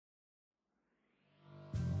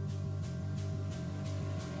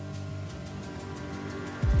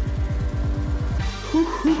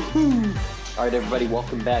All right, everybody,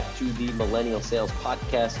 welcome back to the Millennial Sales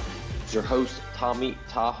Podcast. It's your host, Tommy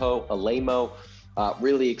Tahoe Alemo.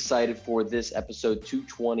 Really excited for this episode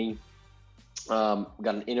 220. We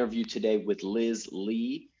got an interview today with Liz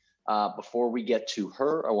Lee. Before we get to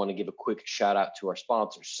her, I want to give a quick shout out to our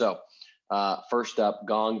sponsors. So first up,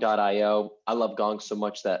 Gong.io. I love Gong so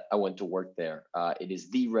much that I went to work there. It is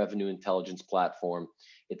the revenue intelligence platform.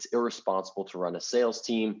 It's irresponsible to run a sales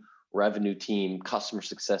team, revenue team, customer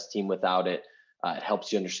success team without it. It helps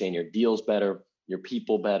you understand your deals better, your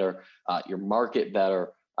people better, your market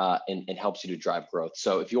better, and helps you to drive growth.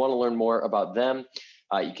 So if you want to learn more about them,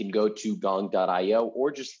 you can go to gong.io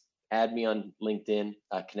or just add me on LinkedIn,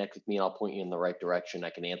 connect with me, and I'll point you in the right direction. I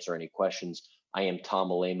can answer any questions. I am Tom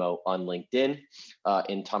Alemo on LinkedIn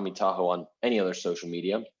and Tommy Tahoe on any other social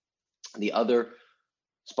media. The other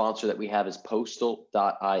sponsor that we have is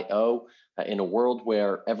Postal.io. In a world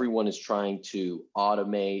where everyone is trying to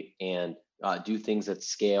automate and do things at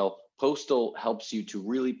scale, Postal helps you to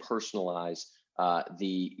really personalize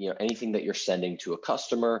anything that you're sending to a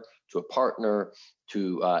customer, to a partner,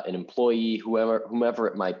 to an employee, whomever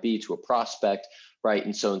it might be, to a prospect, right?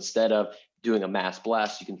 And so instead of doing a mass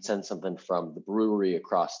blast, you can send something from the brewery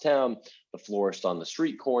across town, the florist on the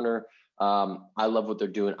street corner. I love what they're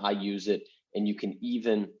doing. I use it, and you can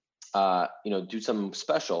even do something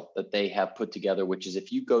special that they have put together, which is if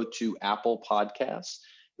you go to Apple Podcasts,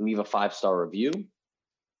 leave a 5-star review,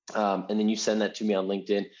 and then you send that to me on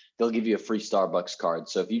LinkedIn, they'll give you a free Starbucks card.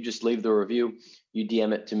 So if you just leave the review, you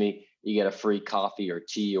DM it to me, you get a free coffee or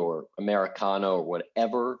tea or Americano or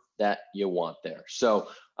whatever that you want there. So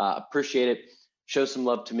appreciate it. Show some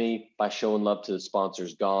love to me by showing love to the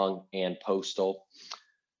sponsors, Gong and Postal.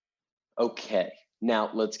 Okay, now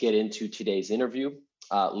let's get into today's interview.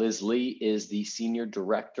 Liz Lee is the Senior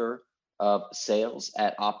Director of Sales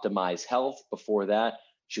at Optimize Health. Before that,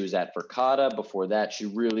 she was at Verkada. Before that, she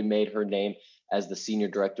really made her name as the Senior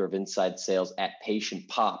Director of Inside Sales at Patient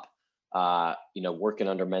Pop, working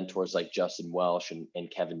under mentors like Justin Welsh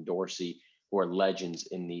and Kevin Dorsey, who are legends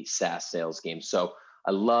in the SaaS sales game. So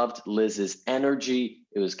I loved Liz's energy.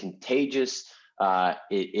 It was contagious.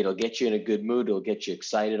 It'll get you in a good mood. It'll get you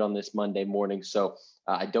excited on this Monday morning. So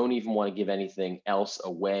I don't even want to give anything else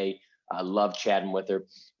away. I love chatting with her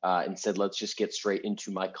and said, let's just get straight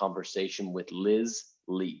into my conversation with Liz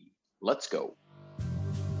Lee. Let's go.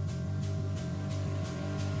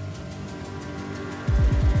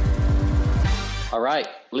 All right,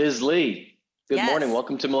 Liz Lee, good morning.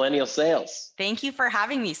 Welcome to Millennial Sales. Thank you for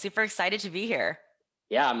having me. Super excited to be here.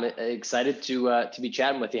 Yeah, I'm excited to be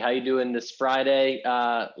chatting with you. How you doing this Friday,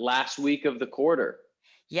 last week of the quarter?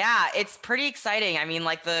 Yeah, it's pretty exciting. I mean,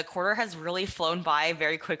 the quarter has really flown by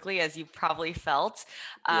very quickly, as you probably felt.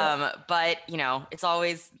 But it's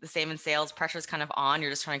always the same in sales. Pressure's kind of on.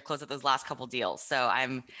 You're just trying to close out those last couple deals. So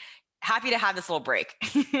I'm happy to have this little break.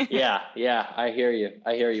 Yeah, I hear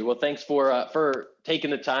you. Well, thanks for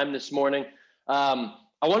taking the time this morning. I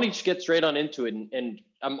want to just get straight on into it, and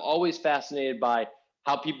I'm always fascinated by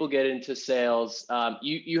how people get into sales.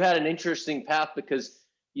 You had an interesting path because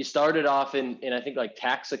you started off in I think like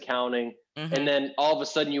tax accounting, and then all of a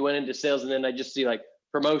sudden you went into sales, and then I just see like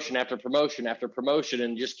promotion after promotion after promotion,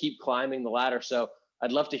 and just keep climbing the ladder. So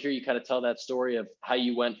I'd love to hear you kind of tell that story of how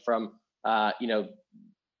you went from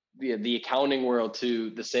the accounting world to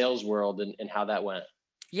the sales world and how that went.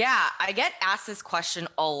 Yeah, I get asked this question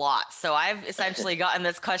a lot. So I've essentially gotten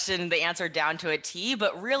this question, the answer down to a T,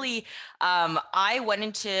 but really I went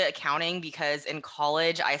into accounting because in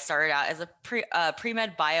college, I started out as a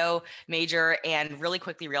pre-med bio major and really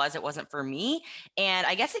quickly realized it wasn't for me. And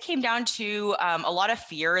I guess it came down to a lot of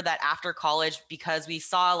fear that after college, because we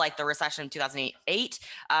saw like the recession of 2008,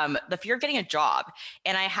 the fear of getting a job.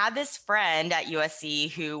 And I had this friend at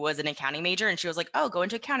USC who was an accounting major, and she was like, oh, go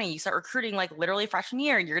into accounting. You start recruiting like literally freshman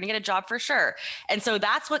year. You're going to get a job for sure. And so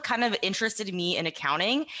that's what kind of interested me in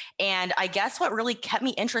accounting. And I guess what really kept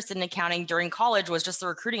me interested in accounting during college was just the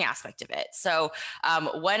recruiting aspect of it. So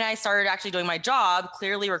when I started actually doing my job,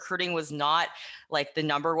 clearly recruiting was not like the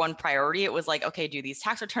number one priority. It was like, okay, do these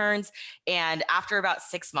tax returns. And after about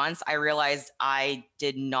 6 months, I realized I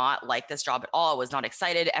did not like this job at all. I was not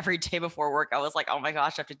excited. Every day before work, I was like, oh my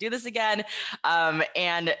gosh, I have to do this again.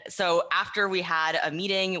 And so after we had a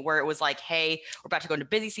meeting where it was like, hey, we're about to go into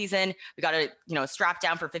busy season. We got to, strap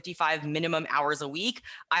down for 55 minimum hours a week.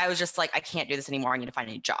 I was just like, I can't do this anymore. I need to find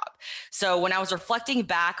a job. So when I was reflecting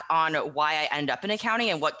back on why I ended up in accounting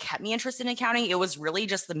and what kept me interested in accounting, it was really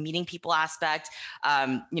just the meeting people aspect,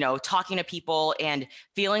 talking to people and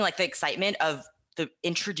feeling like the excitement of the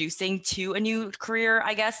introducing to a new career,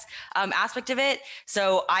 I guess, aspect of it.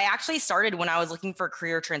 So I actually started when I was looking for a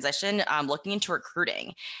career transition, looking into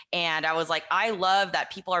recruiting. And I was like, I love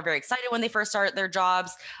that people are very excited when they first start their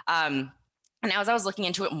jobs. And as I was looking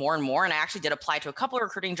into it more and more, and I actually did apply to a couple of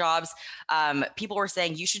recruiting jobs, people were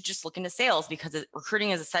saying you should just look into sales because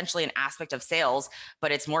recruiting is essentially an aspect of sales,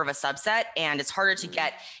 but it's more of a subset, and it's harder to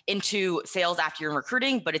get into sales after you're in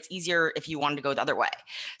recruiting, but it's easier if you wanted to go the other way.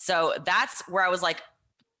 So that's where I was like,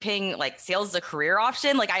 ping like sales as a career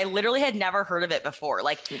option. Like I literally had never heard of it before.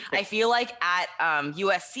 Like I feel like at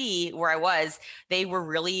USC where I was, they were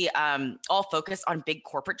really all focused on big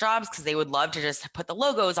corporate jobs because they would love to just put the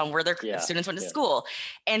logos on where their students went to school.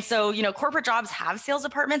 And so, corporate jobs have sales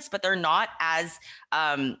departments, but they're not as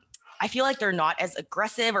I feel like they're not as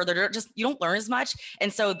aggressive, or they're just, you don't learn as much.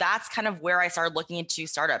 And so that's kind of where I started looking into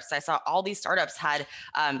startups. I saw all these startups had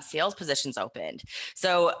sales positions opened.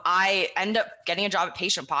 So I ended up getting a job at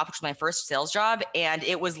Patient Pop, which was my first sales job. And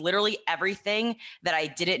it was literally everything that I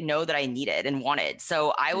didn't know that I needed and wanted.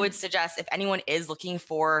 So I would suggest if anyone is looking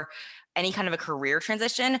for any kind of a career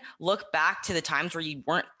transition, look back to the times where you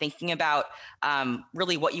weren't thinking about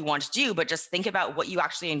really what you want to do, but just think about what you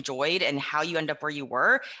actually enjoyed and how you end up where you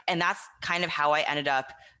were. And that's kind of how I ended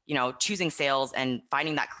up, choosing sales and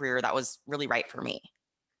finding that career that was really right for me.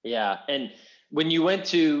 Yeah. And when you went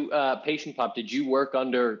to Patient Pop, did you work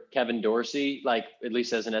under Kevin Dorsey, like at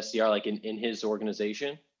least as an SDR, like in his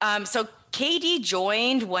organization? So KD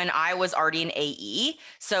joined when I was already in AE.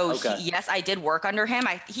 So yes, I did work under him.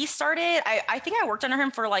 I think I worked under him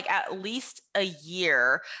for like at least a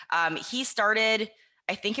year. He started,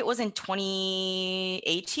 I think it was in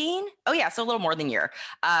 2018. Oh yeah. So a little more than a year.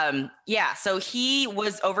 So he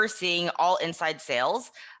was overseeing all inside sales.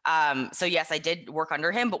 So yes, I did work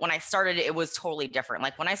under him, but when I started, it was totally different.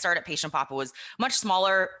 Like when I started at Patient Pop, it was much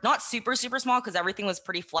smaller, not super, super small, because everything was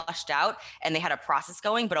pretty flushed out and they had a process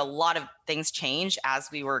going, but a lot of things changed as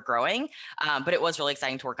we were growing. But it was really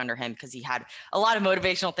exciting to work under him because he had a lot of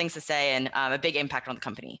motivational things to say and a big impact on the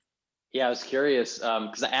company. Yeah, I was curious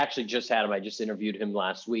because I actually just had him. I just interviewed him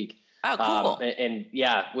last week. Oh, cool. And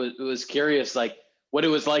was curious like what it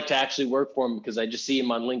was like to actually work for him, because I just see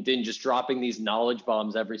him on LinkedIn just dropping these knowledge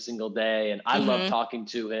bombs every single day. And I love talking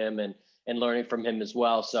to him and learning from him as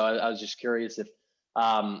well. So I was just curious if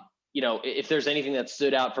there's anything that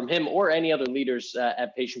stood out from him or any other leaders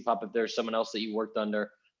at Patient Pop, if there's someone else that you worked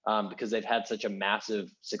under, because they've had such a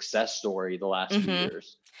massive success story the last few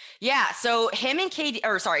years. Yeah. So him and KD,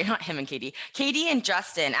 or sorry, not him and KD, KD and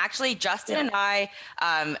Justin. Actually, Justin and I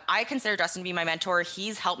consider Justin to be my mentor.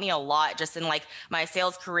 He's helped me a lot just in like my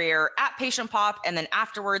sales career at Patient Pop. And then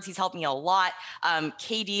afterwards, he's helped me a lot.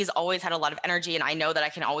 KD's always had a lot of energy, and I know that I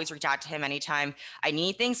can always reach out to him anytime I need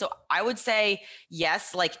anything. So I would say,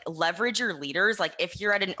 yes, like leverage your leaders. Like if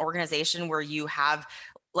you're at an organization where you have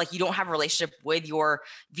like you don't have a relationship with your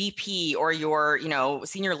VP or your,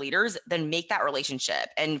 senior leaders, then make that relationship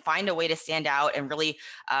and find a way to stand out and really,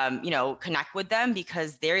 connect with them,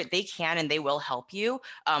 because they can and they will help you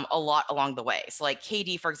a lot along the way. So like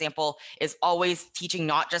KD, for example, is always teaching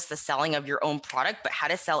not just the selling of your own product, but how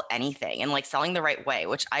to sell anything and like selling the right way,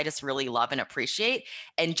 which I just really love and appreciate.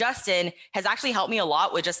 And Justin has actually helped me a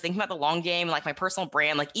lot with just thinking about the long game, like my personal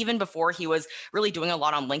brand. Like even before he was really doing a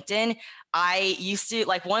lot on LinkedIn, I used to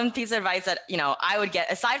like one piece of advice that, I would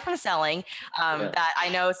get aside from selling that I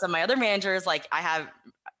know some of my other managers, like I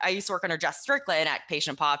used to work under Jess Strickland at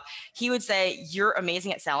Patient Pop. He would say, you're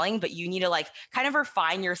amazing at selling, but you need to like kind of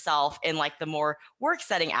refine yourself in like the more work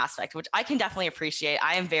setting aspect, which I can definitely appreciate.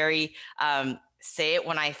 I am very, say it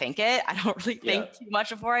when I think it. I don't really think too much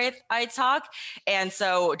before I talk. And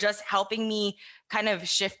so just helping me kind of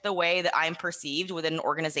shift the way that I'm perceived within an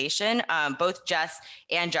organization. Both Jess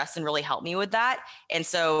and Justin really helped me with that. And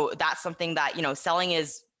so that's something that, selling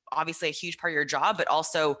is obviously a huge part of your job, but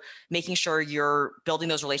also making sure you're building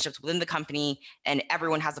those relationships within the company and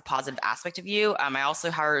everyone has a positive aspect of you. I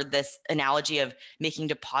also heard this analogy of making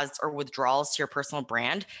deposits or withdrawals to your personal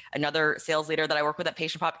brand. Another sales leader that I work with at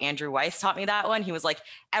Patient Pop, Andrew Weiss, taught me that one. He was like,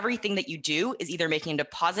 everything that you do is either making a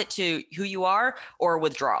deposit to who you are or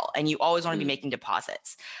withdrawal. And you always want to be making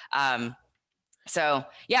deposits. So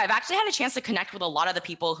yeah, I've actually had a chance to connect with a lot of the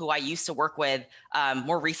people who I used to work with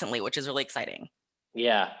more recently, which is really exciting.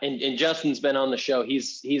 Yeah, and Justin's been on the show.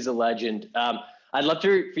 He's a legend. I'd love for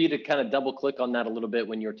you to kind of double click on that a little bit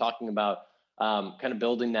when you're talking about kind of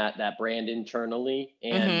building that brand internally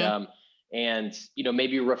and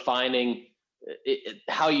maybe refining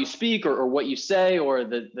how you speak or what you say or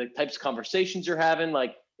the types of conversations you're having.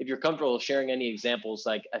 Like if you're comfortable sharing any examples,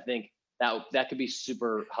 like I think that could be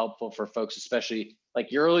super helpful for folks, especially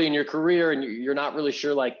like you're early in your career and you're not really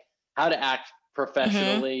sure like how to act Mhm.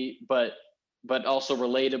 professionally, but also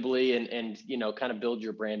relatably and kind of build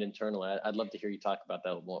your brand internally. I'd love to hear you talk about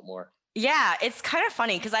that a lot more. Yeah, it's kind of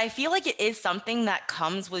funny because I feel like it is something that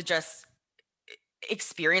comes with just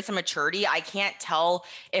experience and maturity. I can't tell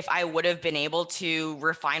if I would have been able to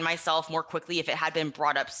refine myself more quickly if it had been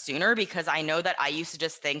brought up sooner, because I know that I used to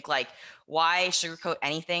just think like, why sugarcoat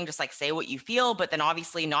anything? Just like say what you feel. But then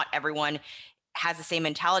obviously not everyone has the same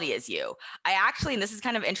mentality as you. I actually, and this is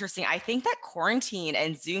kind of interesting, I think that quarantine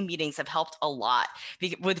and Zoom meetings have helped a lot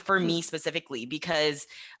for Hmm. me specifically, because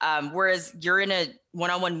whereas you're in a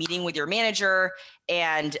one-on-one meeting with your manager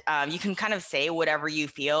and you can kind of say whatever you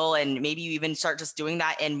feel, and maybe you even start just doing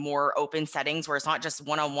that in more open settings where it's not just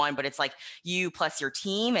one-on-one, but it's like you plus your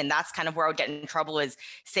team. And that's kind of where I would get in trouble, is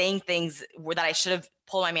saying things that I should have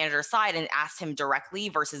pulled my manager aside and asked him directly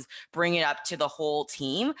versus bring it up to the whole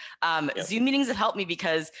team. Yep. Zoom meetings have helped me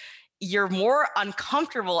because you're more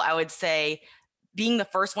uncomfortable, I would say, being the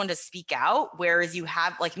first one to speak out. Whereas you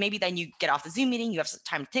have like, maybe then you get off the Zoom meeting, you have some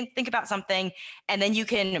time to think about something, and then you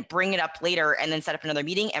can bring it up later and then set up another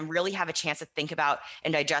meeting and really have a chance to think about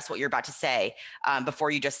and digest what you're about to say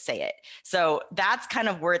before you just say it. So that's kind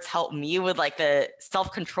of where it's helped me with like the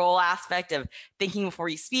self-control aspect of thinking before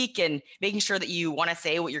you speak and making sure that you want to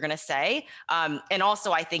say what you're going to say. And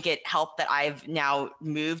also, I think it helped that I've now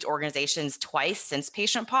moved organizations twice since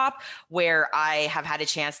Patient Pop, where I have had a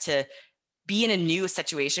chance to be in a new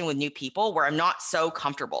situation with new people where I'm not so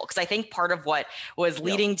comfortable. Because I think part of what was Yep.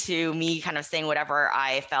 leading to me kind of saying whatever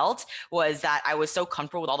I felt was that I was so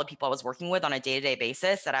comfortable with all the people I was working with on a day-to-day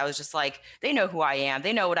basis that I was just like, they know who I am,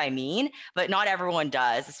 they know what I mean. But not everyone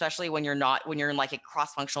does, especially when you're in like a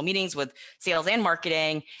cross-functional meetings with sales and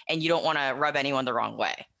marketing, and you don't want to rub anyone the wrong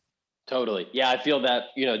way. Totally. Yeah, I feel that,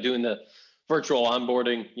 doing the virtual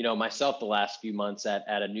onboarding, myself the last few months at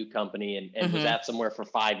a new company and was Mm-hmm. at somewhere for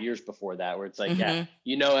 5 years before that, where it's like, yeah,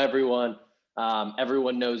 Mm-hmm. everyone,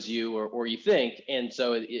 everyone knows you or you think. And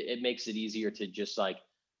so it makes it easier to just like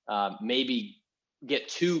maybe get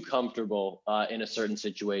too comfortable in a certain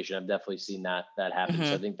situation. I've definitely seen that happen.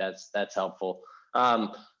 So I Mm-hmm. think that's helpful.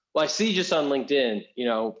 Well, I see just on LinkedIn,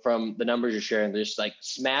 from the numbers you're sharing, there's like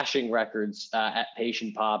smashing records at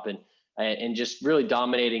Patient Pop and just really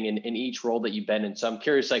dominating in each role that you've been in. So I'm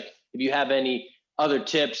curious, like, if you have any other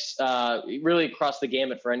tips, really across the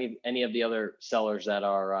gamut for any of the other sellers that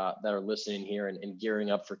are listening here and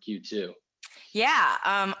gearing up for Q2. Yeah,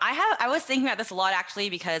 I was thinking about this a lot actually,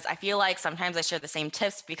 because I feel like sometimes I share the same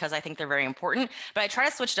tips because I think they're very important, but I try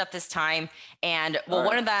to switch it up this time. And well, All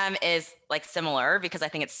one right. of them is like similar because I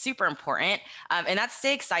think it's super important, and that's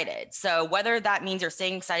stay excited. So whether that means you're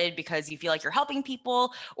staying excited because you feel like you're helping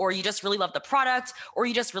people, or you just really love the product, or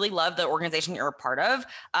you just really love the organization you're a part of,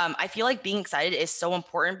 I feel like being excited is so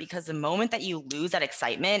important, because the moment that you lose that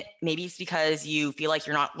excitement, maybe it's because you feel like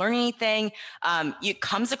you're not learning anything, it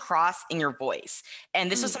comes across in your voice. And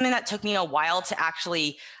this was Mm, something that took me a while to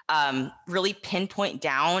actually really pinpoint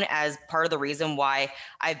down as part of the reason why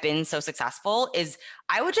I've been so successful. Is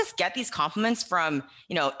I would just get these compliments from,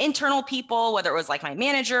 internal people, whether it was like my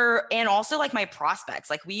manager and also like my prospects.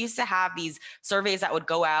 Like we used to have these surveys that would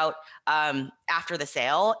go out after the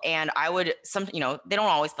sale, and I would they don't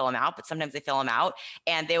always fill them out, but sometimes they fill them out,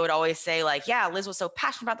 and they would always say like, yeah, Liz was so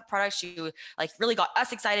passionate about the product. She like really got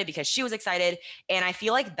us excited because she was excited. And I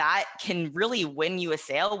feel like that can really win you a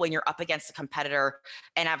sale when you're up against a competitor.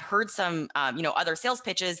 And I've heard some, other sales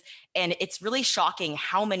pitches, and it's really shocking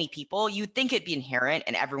how many people, you'd think it'd be inherent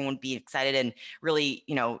and everyone would be excited and really,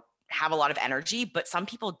 have a lot of energy, but some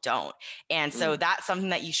people don't. And so mm, that's something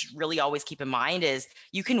that you should really always keep in mind, is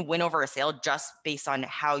you can win over a sale just based on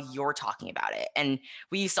how you're talking about it. And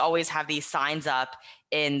we used to always have these signs up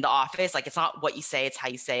in the office, like it's not what you say, it's how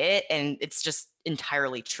you say it. And it's just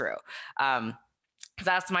entirely true. Um,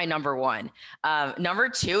 that's my number one. Number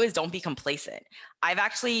two is don't be complacent. I've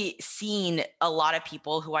actually seen a lot of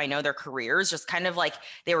people who I know their careers just kind of like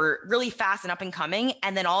they were really fast and up and coming.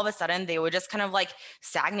 And then all of a sudden they would just kind of like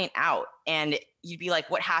stagnate out. And you'd be like,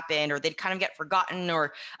 what happened? Or they'd kind of get forgotten,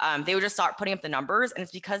 or they would just start putting up the numbers. And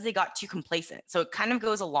it's because they got too complacent. So it kind of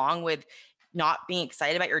goes along with not being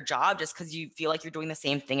excited about your job just because you feel like you're doing the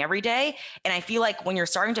same thing every day. And I feel like when you're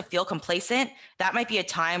starting to feel complacent, that might be a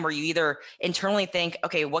time where you either internally think,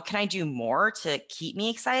 okay, what can I do more to keep me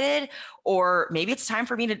excited? Or maybe it's time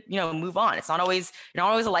for me to, move on. It's not always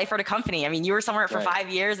a life at a company. I mean, you were somewhere for right. 5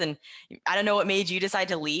 years, and I don't know what made you decide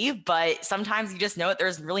to leave, but sometimes you just know that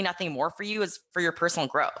there's really nothing more for you is for your personal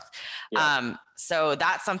growth. Yeah. So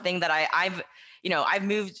that's something that I've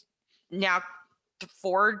moved now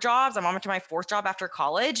 4 jobs. I'm on to my 4th job after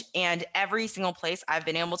college, and every single place I've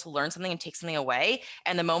been able to learn something and take something away.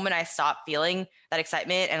 And the moment I stop feeling that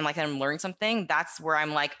excitement and like I'm learning something, that's where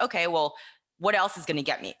I'm like, okay, well, what else is going to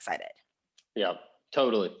get me excited? Yeah,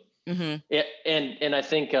 totally. Yeah, and I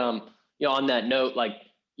think on that note, like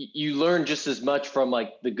you learn just as much from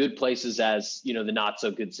like the good places as the not so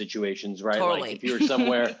good situations, right? Like Totally. if you were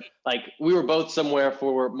somewhere, like we were both somewhere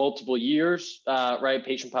for multiple years, right?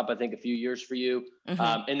 Patient Pop, I think a few years for you,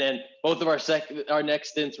 and then both of our next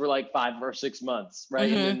stints were like 5 or 6 months,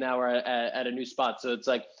 right? And then now we're at a new spot, so it's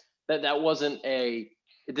like that wasn't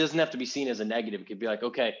it doesn't have to be seen as a negative. It could be like,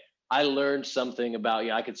 okay, I learned something about,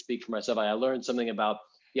 I could speak for myself. I learned something about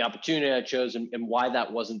the opportunity I chose and why that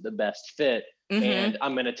wasn't the best fit. And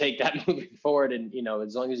I'm going to take that moving forward. And,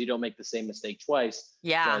 as long as you don't make the same mistake twice,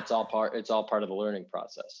 Yeah. it's all part of the learning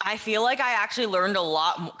process. I feel like I actually learned a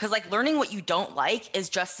lot more, because like learning what you don't like is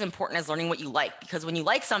just as important as learning what you like. Because when you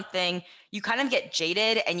like something, you kind of get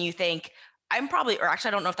jaded and you think, or actually,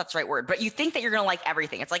 I don't know if that's the right word, but you think that you're going to like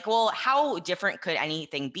everything. It's like, well, how different could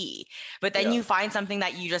anything be? But then you find something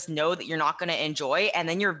that you just know that you're not going to enjoy. And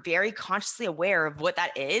then you're very consciously aware of what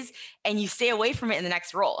that is, and you stay away from it in the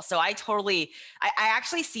next role. So I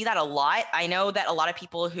actually see that a lot. I know that a lot of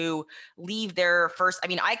people who leave their first,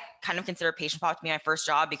 I kind of consider Patient Pop to be my first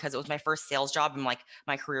job because it was my first sales job in like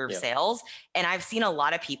my career of sales. And I've seen a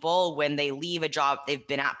lot of people, when they leave a job they've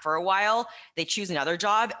been at for a while, they choose another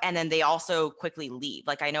job and then they also quickly leave.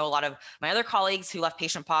 Like I know a lot of my other colleagues who left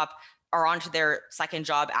Patient Pop are on to their second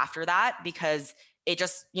job after that, because it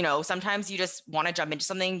just, sometimes you just want to jump into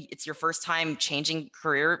something. It's your first time changing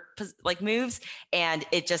career like moves, and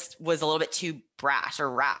it just was a little bit too rash,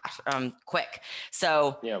 quick.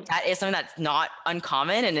 So that is something that's not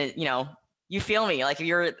uncommon, and it, you feel me, like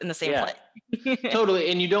you're in the same place. Totally.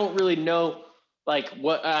 And you don't really know like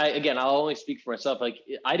I'll only speak for myself. Like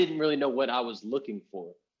I didn't really know what I was looking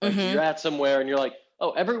for. Right? So you're at somewhere and you're like,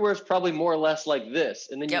 oh, everywhere's probably more or less like this.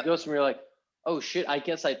 And then you go somewhere, you're like, oh shit, I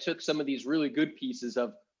guess I took some of these really good pieces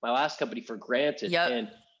of my last company for granted. And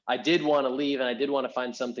I did want to leave and I did want to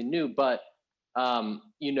find something new, but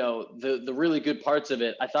the really good parts of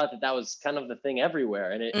it, I thought that was kind of the thing everywhere,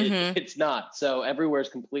 and it's not. So everywhere is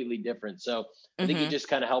completely different. So I think it just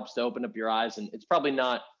kind of helps to open up your eyes, and it's probably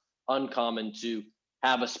not uncommon to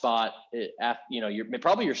have a spot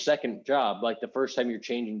probably your second job, like the first time you're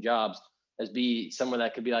changing jobs, as be somewhere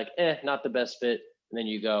that could be like, not the best fit. And then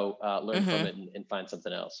you go learn from it and find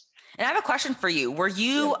something else. And I have a question for you. Were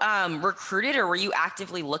you recruited, or were you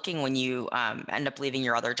actively looking when you end up leaving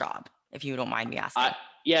your other job, if you don't mind me asking?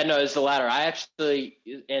 No, it's the latter. I actually,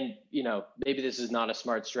 and maybe this is not a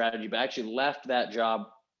smart strategy, but I actually left that job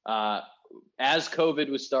as COVID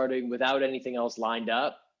was starting without anything else lined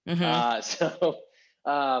up. It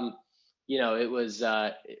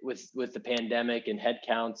was with the pandemic and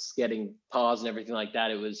headcounts getting paused and everything like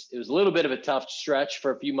that. It was a little bit of a tough stretch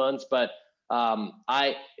for a few months, but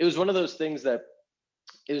it was one of those things that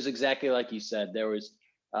it was exactly like you said. There was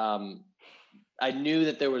I knew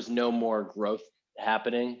that there was no more growth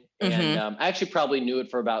happening, and I actually probably knew it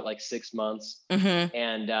for about like 6 months,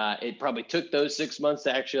 and it probably took those 6 months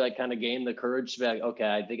to actually like kind of gain the courage to be like, okay,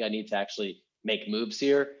 I think I need to actually make moves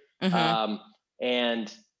here.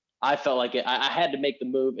 And I felt like I had to make the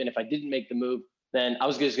move. And if I didn't make the move, then I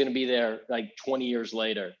was just going to be there like 20 years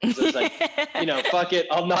later. So it's like, fuck it.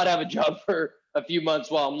 I'll not have a job for a few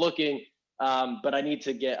months while I'm looking. But I need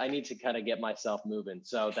to kind of get myself moving.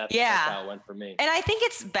 So that's how it went for me. And I think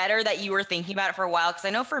it's better that you were thinking about it for a while, because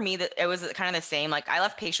I know for me that it was kind of the same. Like I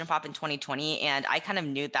left Patient Pop in 2020, and I kind of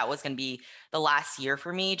knew that was going to be the last year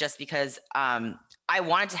for me, just because I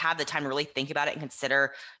wanted to have the time to really think about it and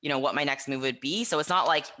consider, what my next move would be. So it's not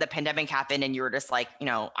like the pandemic happened and you were just like,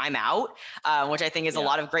 I'm out, which I think is a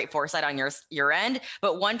lot of great foresight on your end.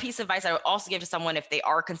 But one piece of advice I would also give to someone if they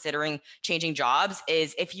are considering changing jobs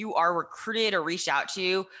is, if you are recruited or reached out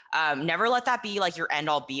to, never let that be like your end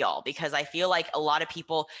all be all, because I feel like a lot of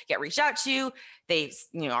people get reached out to, they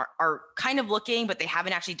are kind of looking, but they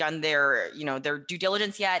haven't actually done their their due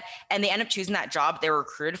diligence yet, and they end up choosing that job they were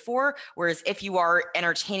recruited for. Whereas if you are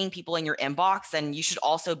entertaining people in your inbox, then you should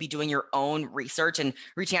also be doing your own research and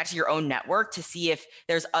reaching out to your own network to see if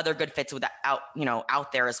there's other good fits with that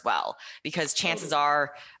out there as well, because chances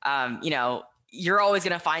are you're always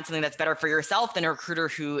going to find something that's better for yourself than a recruiter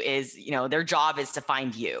who is, their job is to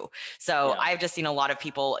find you. So I've just seen a lot of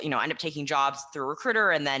people, end up taking jobs through a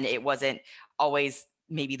recruiter, and then it wasn't always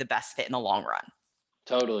maybe the best fit in the long run.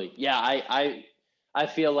 Totally. Yeah. I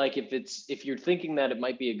feel like if you're thinking that it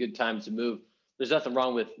might be a good time to move, there's nothing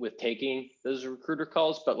wrong with taking those recruiter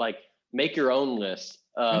calls, but like make your own list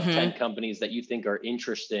of 10 Mm-hmm. companies that you think are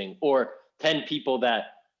interesting, or 10 people that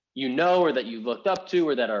you know or that you've looked up to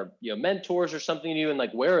or that are mentors or something to you, and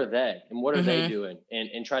like where are they and what are they Mm-hmm. doing,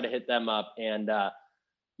 and try to hit them up. And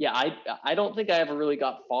yeah, I don't think I ever really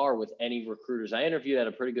got far with any recruiters. I interviewed at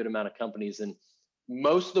a pretty good amount of companies, and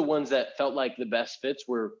most of the ones that felt like the best fits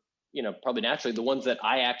were, probably naturally the ones that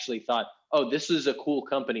I actually thought, oh, this is a cool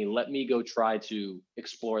company. Let me go try to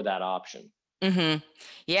explore that option. Mm-hmm.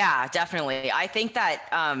 Yeah, definitely. I think that,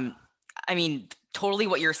 I mean, totally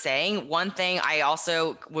what you're saying. One thing I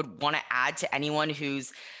also would want to add to anyone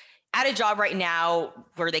who's at a job right now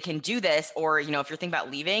where they can do this, or if you're thinking about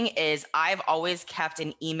leaving, is I've always kept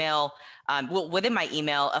an email, well, within my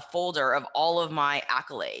email, a folder of all of my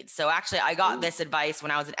accolades. So actually, I got Ooh. this advice when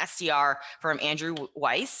I was an SDR from Andrew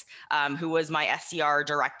Weiss, who was my SDR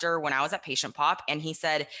director when I was at Patient Pop, and he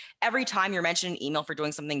said every time you're mentioned an email for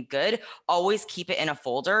doing something good, always keep it in a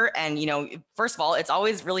folder. And first of all, it's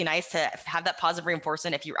always really nice to have that positive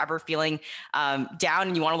reinforcement if you're ever feeling down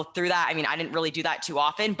and you want to look through that. I mean, I didn't really do that too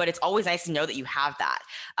often, but it's always nice to know that you have that.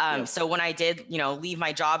 Yep. So when I did, leave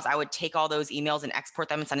my jobs, I would take all those emails and export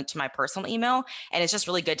them and send it to my personal email. And it's just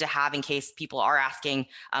really good to have in case people are asking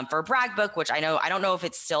for a brag book, which I don't know if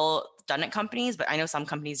it's still done at companies, but I know some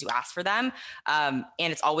companies do ask for them. And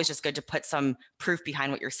it's always just good to put some proof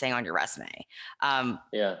behind what you're saying on your resume.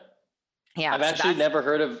 Yeah. I've Yeah, so actually that's never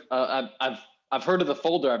heard of. I've heard of the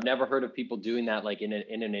folder. I've never heard of people doing that like in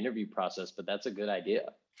an interview process. But that's a good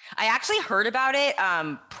idea. I actually heard about it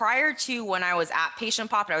prior to when I was at Patient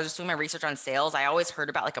Pop and I was just doing my research on sales. I always heard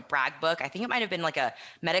about like a brag book. I think it might have been like a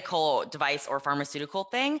medical device or pharmaceutical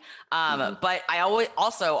thing. Hmm. But I always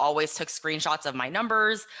took screenshots of my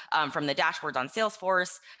numbers from the dashboards on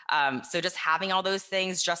Salesforce. So just having all those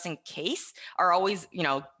things just in case are always,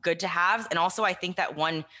 good to have. And also I think that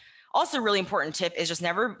one also really important tip is just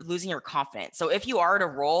never losing your confidence. So if you are at a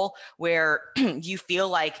role where you feel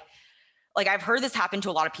like I've heard this happen to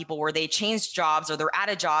a lot of people where they change jobs or they're at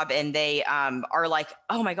a job and they are like,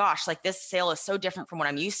 oh my gosh, like this sale is so different from what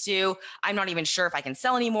I'm used to. I'm not even sure if I can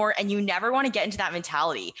sell anymore. And you never want to get into that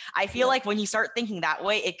mentality. I feel Yeah. like when you start thinking that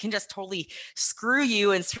way, it can just totally screw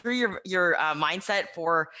you and screw your mindset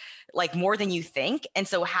for like more than you think. And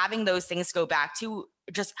so having those things to go back to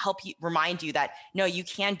just help you remind you that no, you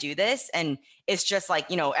can do this. And it's just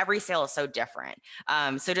like, every sale is so different.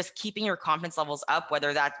 So just keeping your confidence levels up,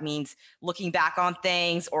 whether that means looking back on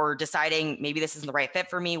things or deciding maybe this isn't the right fit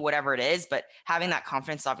for me, whatever it is, but having that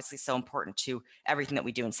confidence is obviously so important to everything that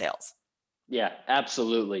we do in sales. Yeah,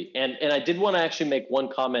 absolutely. And I did want to actually make one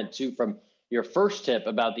comment too from your first tip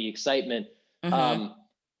about the excitement. Mm-hmm. Um,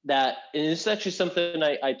 that and it's actually something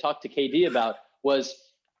I talked to KD about was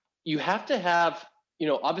you have to have,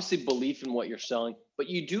 obviously belief in what you're selling, but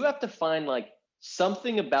you do have to find like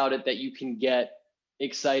something about it that you can get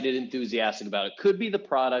excited, enthusiastic about. It could be the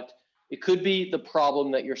product, it could be the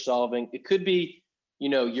problem that you're solving, it could be,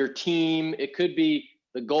 your team, it could be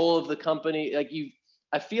the goal of the company.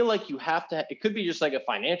 I feel like you have to, it could be just like a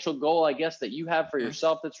financial goal, I guess, that you have for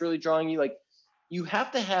yourself that's really drawing you. Like you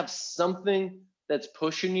have to have something that's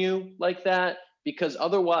pushing you like that, because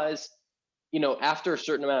otherwise, after a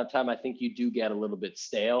certain amount of time, I think you do get a little bit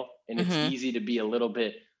stale, and it's Mm-hmm. easy to be a little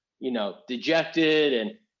bit, dejected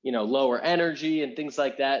and, lower energy and things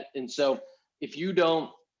like that. And so if you don't,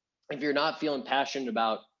 if you're not feeling passionate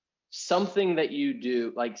about something that you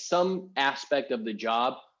do, like some aspect of the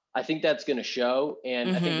job, I think that's going to show. And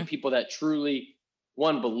I think the Mm-hmm. people that truly,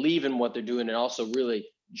 one, believe in what they're doing and also really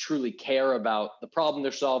truly care about the problem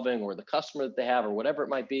they're solving or the customer that they have or whatever it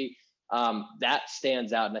might be, that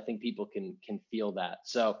stands out. And I think people can feel that.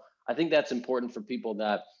 So I think that's important for people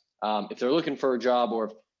that if they're looking for a job or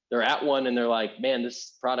if they're at one and they're like, man,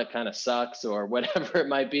 this product kind of sucks or whatever it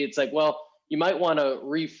might be, it's like, well, you might want to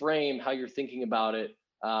reframe how you're thinking about it,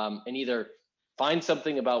 and either find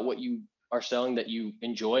something about what you are selling that you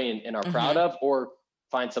enjoy and are proud Mm-hmm. of, or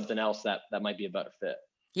find something else that might be a better fit.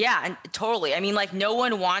 Yeah, and totally. I mean, like no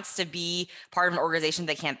one wants to be part of an organization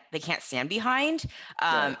they can't stand behind,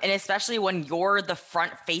 Right. and especially when you're the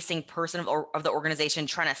front-facing person of the organization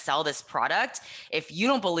trying to sell this product. If you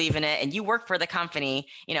don't believe in it and you work for the company,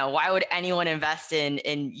 why would anyone invest in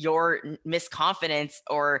your misconfidence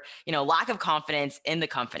or lack of confidence in the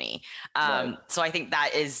company? Right. So I think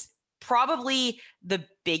that is probably the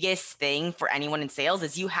biggest thing for anyone in sales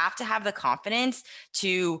is you have to have the confidence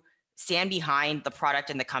to stand behind the product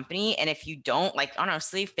and the company. And if you don't, like,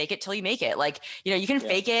 honestly, fake it till you make it. Like, you can Yeah.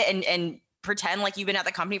 fake it and pretend like you've been at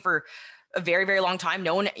the company for a very, very long time.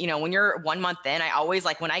 No one, when you're 1 month in, I always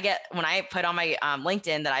like when I put on my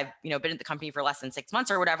LinkedIn that I've, been at the company for less than 6 months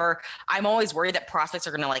or whatever, I'm always worried that prospects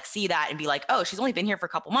are going to like see that and be like, oh, she's only been here for a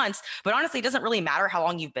couple months. But honestly, it doesn't really matter how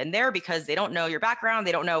long you've been there because they don't know your background.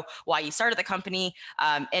 They don't know why you started the company.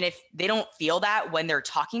 And if they don't feel that when they're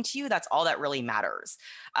talking to you, that's all that really matters.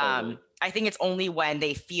 Totally. I think it's only when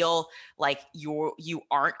they feel like you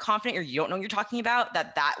aren't confident or you don't know what you're talking about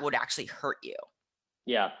that would actually hurt you.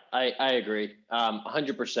 Yeah, I agree,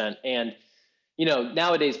 100%. And,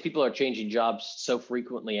 nowadays people are changing jobs so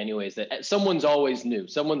frequently anyways that someone's always new.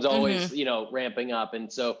 Someone's always, Mm-hmm. ramping up.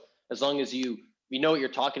 And so as long as you know what you're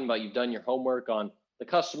talking about, you've done your homework on the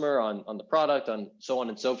customer, on the product, on so on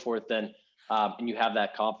and so forth, then, and you have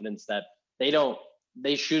that confidence that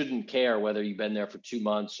they shouldn't care whether you've been there for 2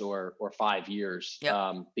 months or 5 years,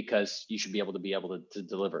 Yep. because you should be able to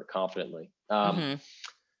deliver it confidently. Mm-hmm.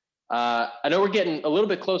 I know we're getting a little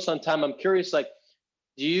bit close on time. I'm curious, like,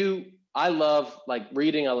 I love like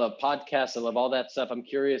reading, I love podcasts, I love all that stuff. I'm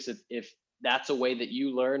curious if that's a way that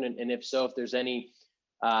you learn. And if so, if there's any,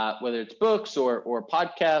 whether it's books or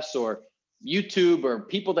podcasts or YouTube or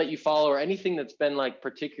people that you follow or anything that's been like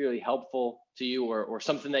particularly helpful to you or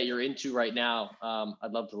something that you're into right now.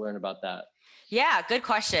 I'd love to learn about that. Yeah, good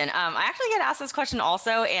question. I actually get asked this question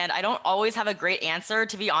also, and I don't always have a great answer.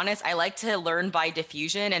 To be honest, I like to learn by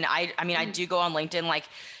diffusion, and I mean, I do go on LinkedIn like,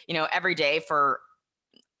 every day for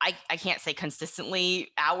I can't say consistently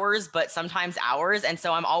hours, but sometimes hours. And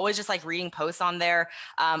so I'm always just like reading posts on there.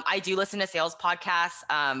 I do listen to sales podcasts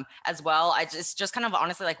as well. I just kind of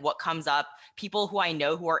honestly like what comes up. People who I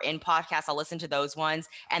know who are in podcasts, I'll listen to those ones.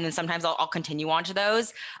 And then sometimes I'll continue on to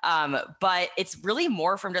those. But it's really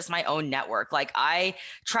more from just my own network. Like I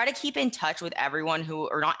try to keep in touch with everyone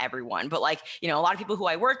or not everyone, but like, a lot of people who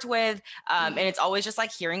I worked with. And it's always just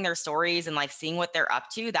like hearing their stories and like seeing what they're up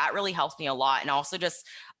to. That really helps me a lot. And also just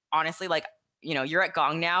honestly, like, you're at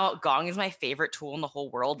Gong now. Gong is my favorite tool in the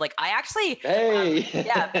whole world. Like I actually,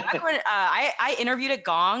 back when I interviewed at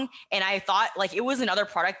Gong and I thought like it was another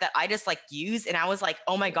product that I just like used. And I was like,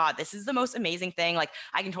 oh my God, this is the most amazing thing. Like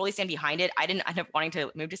I can totally stand behind it. I didn't end up wanting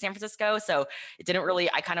to move to San Francisco. So it didn't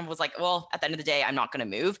really, I kind of was like, well, at the end of the day, I'm not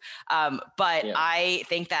going to move. But Yeah. I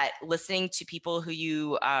think that listening to people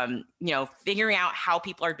who figuring out how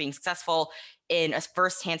people are being successful in a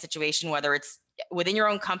firsthand situation, whether it's within your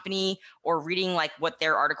own company or reading like what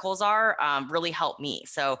their articles are, really helped me.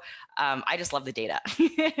 So I just love the data.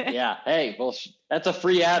 Yeah. Hey, well, that's a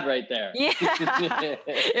free ad right there. Yeah,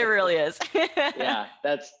 it really is. Yeah,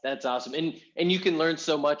 that's awesome. And you can learn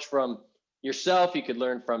so much from yourself. You could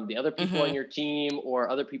learn from the other people on your team or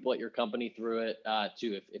other people at your company through it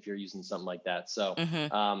too, if you're using something like that. So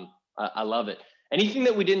I love it. Anything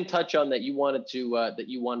that we didn't touch on that you wanted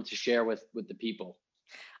to share with the people?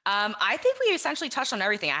 I think we essentially touched on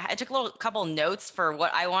everything. I took a couple notes for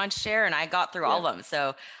what I want to share, and I got through all of them.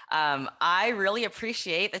 So I really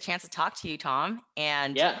appreciate the chance to talk to you, Tom.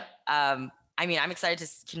 And I mean, I'm excited to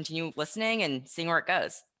continue listening and seeing where it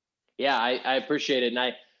goes. Yeah, I appreciate it,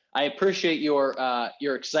 and I appreciate your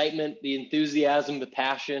excitement, the enthusiasm, the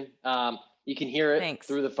passion. You can hear it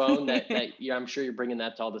through the phone. That I'm sure you're bringing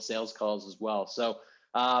that to all the sales calls as well. So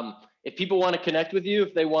if people want to connect with you,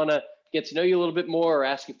 if they want to get to know you a little bit more or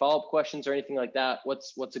ask you follow-up questions or anything like that,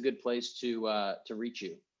 what's a good place to reach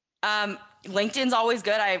you? LinkedIn's always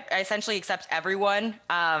good. I essentially accept everyone.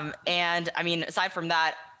 And I mean, aside from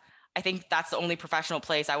that, I think that's the only professional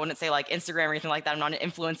place. I wouldn't say like Instagram or anything like that. I'm not an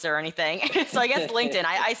influencer or anything. So I guess LinkedIn,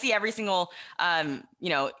 I see every single,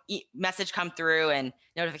 message come through and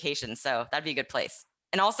notifications. So that'd be a good place.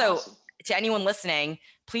 And also to anyone listening,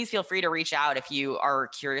 please feel free to reach out if you are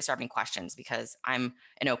curious or have any questions, because I'm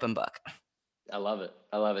an open book. I love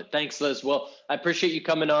it. Thanks, Liz. Well, I appreciate you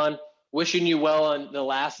coming on. Wishing you well on the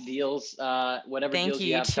last deals, whatever deals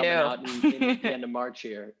you have coming out in the end of March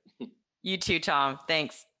here. You too, Tom.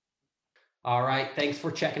 Thanks. All right. Thanks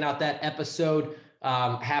for checking out that episode.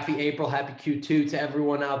 Happy April, happy Q2 to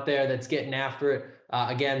everyone out there that's getting after it.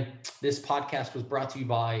 Again, this podcast was brought to you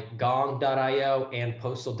by gong.io and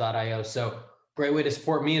postal.io. So great way to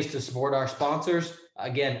support me is to support our sponsors.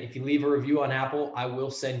 Again, if you leave a review on Apple, I will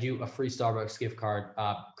send you a free Starbucks gift card,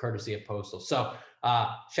 courtesy of Postal. So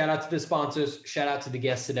shout out to the sponsors. Shout out to the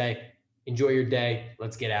guests today. Enjoy your day.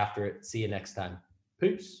 Let's get after it. See you next time.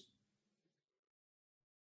 Peace.